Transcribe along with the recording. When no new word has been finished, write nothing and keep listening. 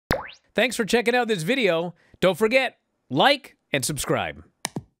Thanks for checking out this video. Don't forget, like and subscribe.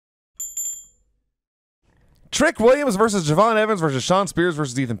 Trick Williams versus Javon Evans versus Shawn Spears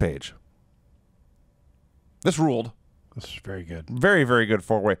versus Ethan Page. This ruled. This is very good. Very, very good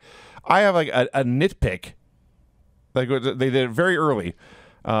four-way. I have like a nitpick. Like they did it very early.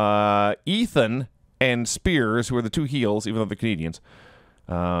 Ethan and Spears, who are the two heels, even though they're Canadians,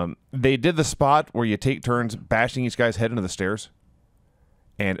 they did the spot where you take turns bashing each guy's head into the stairs.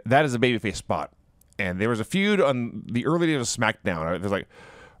 And that is a babyface spot. And there was a feud on the early days of SmackDown. There's like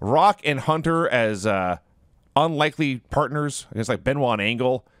Rock and Hunter as unlikely partners against like Benoit and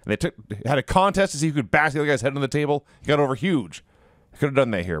Angle. And they had a contest to see who could bash the other guy's head on the table. He got over huge. Could have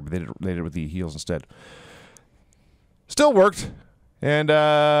done that here, but they did it with the heels instead. Still worked. And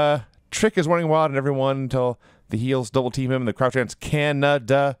Trick is running wild on everyone until the heels double team him and the crowd chants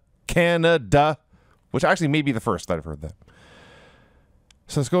Canada, Canada, which actually may be the first that I've heard that.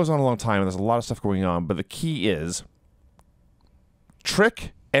 So this goes on a long time, and there's a lot of stuff going on, but the key is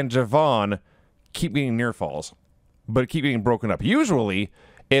Trick and Javon keep getting near falls, but keep getting broken up. Usually,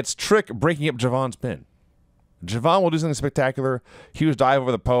 it's Trick breaking up Javon's pin. Javon will do something spectacular, huge dive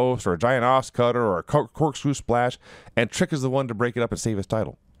over the post, or a giant ox cutter, or a corkscrew splash, and Trick is the one to break it up and save his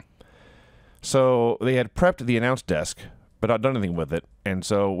title. So they had prepped the announce desk, but not done anything with it, and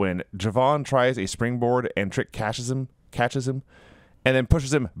so when Javon tries a springboard and Trick catches him, and then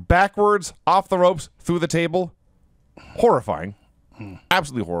pushes him backwards off the ropes through the table. Horrifying.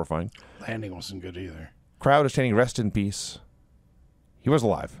 Absolutely horrifying. Landing wasn't good either. Crowd is chanting rest in peace. He was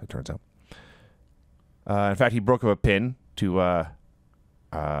alive, it turns out. In fact, he broke up a pin to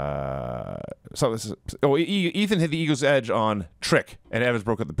Ethan hit the Eagle's Edge on Trick, and Evans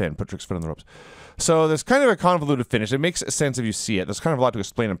broke up the pin, put Trick's foot on the ropes. So there's kind of a convoluted finish. It makes sense if you see it. There's kind of a lot to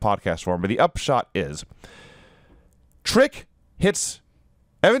explain in podcast form, but the upshot is Trick hits...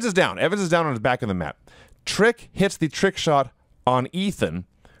 Evans is down. Evans is down on his back of the mat. Trick hits the trick shot on Ethan,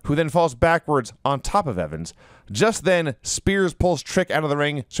 who then falls backwards on top of Evans. Just then, Spears pulls Trick out of the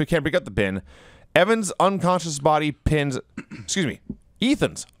ring so he can't break up the pin. Evans' unconscious body pins... excuse me.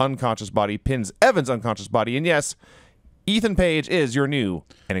 Ethan's unconscious body pins Evans' unconscious body. And yes, Ethan Page is your new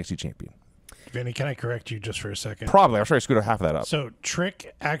NXT champion. Vinny, can I correct you just for a second? Probably. I'm sure I screwed half of that up. So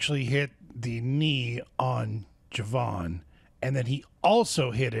Trick actually hit the knee on Javon, and then he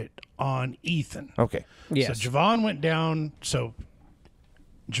also hit it on Ethan. Okay. Yes. So Javon went down. So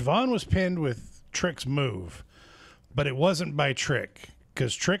Javon was pinned with Trick's move, but it wasn't by Trick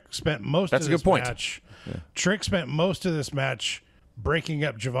because Trick spent most of this match. Yeah. Trick spent most of this match breaking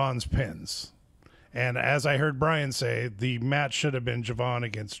up Javon's pins. And as I heard Bryan say, the match should have been Javon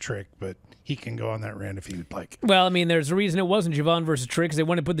against Trick, but he can go on that rant if he would like. Well, I mean, there's a reason it wasn't Javon versus Trick because they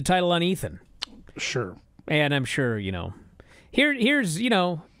wanted to put the title on Ethan. Sure. And I'm sure, you know, here's, you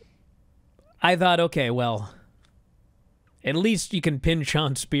know, I thought, okay, well, at least you can pin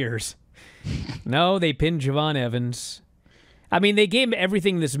Shawn Spears. No, they pinned Javon Evans. I mean, they gave him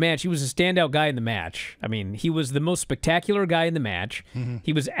everything in this match. He was a standout guy in the match. I mean, he was the most spectacular guy in the match. Mm-hmm.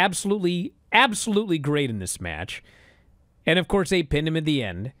 He was absolutely, absolutely great in this match. And, of course, they pinned him at the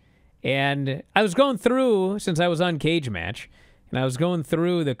end. And I was going through, since I was on Cage Match, and I was going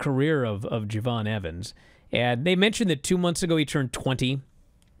through the career of Javon Evans. And they mentioned that 2 months ago he turned 20.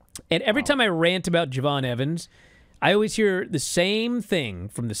 And every time I rant about Javon Evans, I always hear the same thing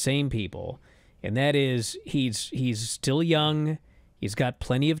from the same people. And that is he's still young. He's got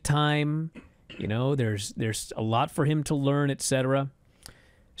plenty of time. You know, there's a lot for him to learn, etc.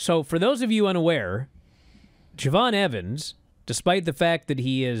 So for those of you unaware, Javon Evans, despite the fact that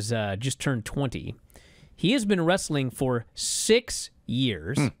he is just turned 20, he has been wrestling for 6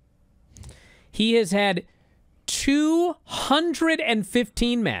 years. He has had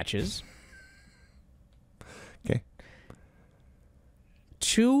 215 matches. Okay.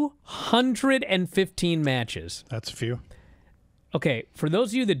 215 matches. That's a few. Okay, for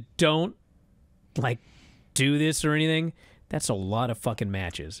those of you that don't, like, do this or anything, that's a lot of fucking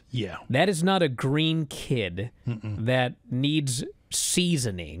matches. Yeah. That is not a green kid that needs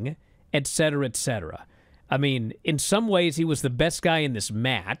seasoning, etc., etc. I mean, in some ways, he was the best guy in this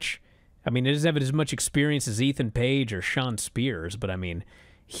match. I mean, he doesn't have as much experience as Ethan Page or Shawn Spears, but I mean,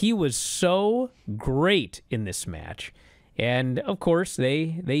 he was so great in this match. And, of course,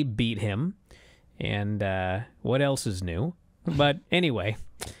 they beat him. And what else is new? But anyway,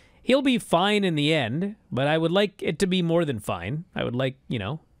 he'll be fine in the end, but I would like it to be more than fine. I would like, you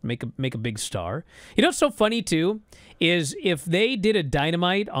know, make a big star. You know what's so funny, too, is if they did a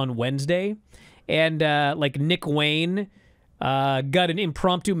Dynamite on Wednesday and, like, Nick Wayne got an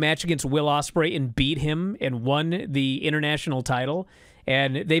impromptu match against Will Ospreay and beat him and won the international title,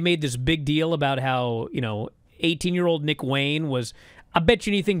 And they made this big deal about how, 18-year-old Nick Wayne was, I bet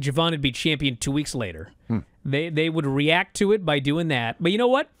you anything Javon would be champion 2 weeks later. They would react to it by doing that. But you know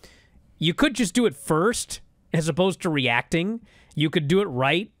what? You could just do it first as opposed to reacting. You could do it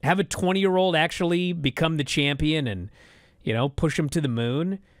right. Have a 20-year-old actually become the champion and, push him to the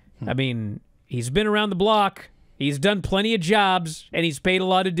moon. I mean, he's been around the block. He's done plenty of jobs, and he's paid a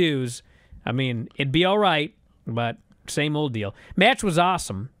lot of dues. I mean, it'd be all right, but same old deal. Match was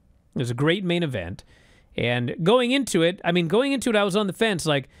awesome. It was a great main event. And going into it, I was on the fence.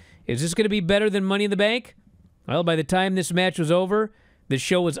 Like, is this going to be better than Money in the Bank? Well, by the time this match was over, the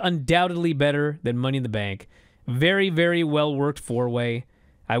show was undoubtedly better than Money in the Bank. Very, very well-worked four-way.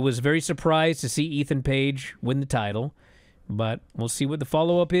 I was very surprised to see Ethan Page win the title, but we'll see what the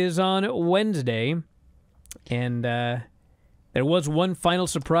follow-up is on Wednesday. And there was one final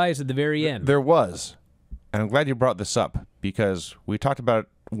surprise at the very end. There was. And I'm glad you brought this up, because we talked about it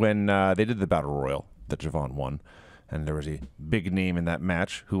when they did the Battle Royal that Javon won, and there was a big name in that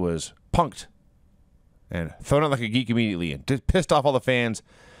match who was punked and thrown out like a geek immediately and pissed off all the fans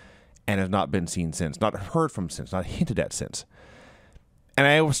and has not been seen since, not heard from since, not hinted at since. And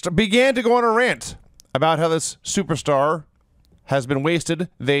I began to go on a rant about how this superstar has been wasted.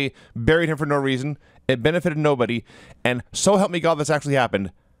 They buried him for no reason. It benefited nobody. And so help me God this actually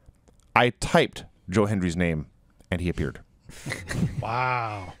happened. I typed Joe Hendry's name, and he appeared.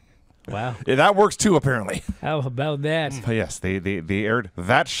 Wow. Wow. Yeah, that works too, apparently. How about that? But yes, they aired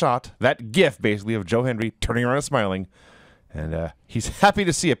that shot, that gif, basically, of Joe Hendry turning around and smiling. And he's happy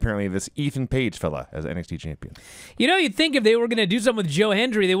to see, apparently, this Ethan Page fella as NXT champion. You'd think if they were going to do something with Joe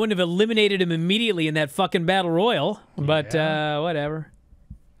Hendry, they wouldn't have eliminated him immediately in that fucking Battle Royal. But whatever.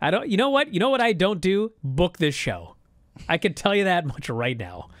 You know what? You know what I don't do? Book this show. I can tell you that much right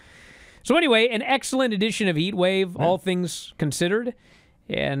now. So anyway, an excellent edition of Heatwave, all things considered.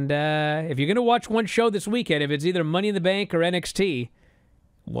 And if you're going to watch one show this weekend, if it's either Money in the Bank or NXT,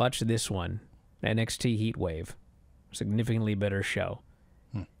 watch this one, NXT Heatwave. Significantly better show.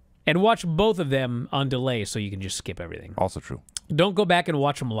 And watch both of them on delay so you can just skip everything. Also true. Don't go back and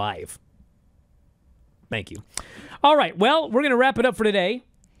watch them live. Thank you. All right, well, we're going to wrap it up for today.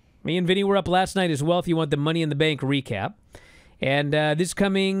 Me and Vinny were up last night as well if you want the Money in the Bank recap. And this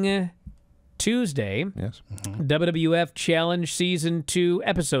coming Tuesday, yes, WWF Challenge Season 2,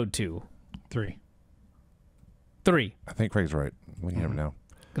 Episode 2. 3. I think Craig's right. We never know.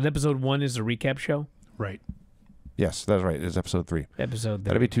 Because Episode 1 is the recap show? Right. Yes, that's right. It's Episode 3. Episode 3.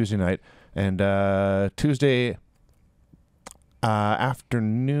 That'll be Tuesday night. And Tuesday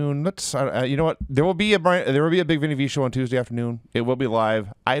afternoon, let's you know what? There will be a Big Vinny V show on Tuesday afternoon. It will be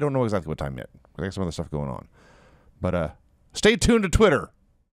live. I don't know exactly what time yet. I got some other stuff going on. But stay tuned to Twitter.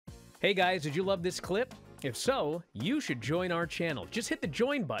 Hey guys, did you love this clip? If so, you should join our channel. Just hit the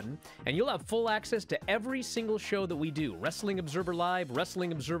join button, and you'll have full access to every single show that we do. Wrestling Observer Live,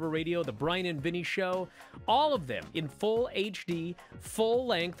 Wrestling Observer Radio, The Bryan and Vinny Show, all of them in full HD, full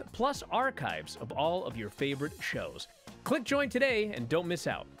length, plus archives of all of your favorite shows. Click join today and don't miss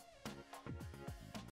out.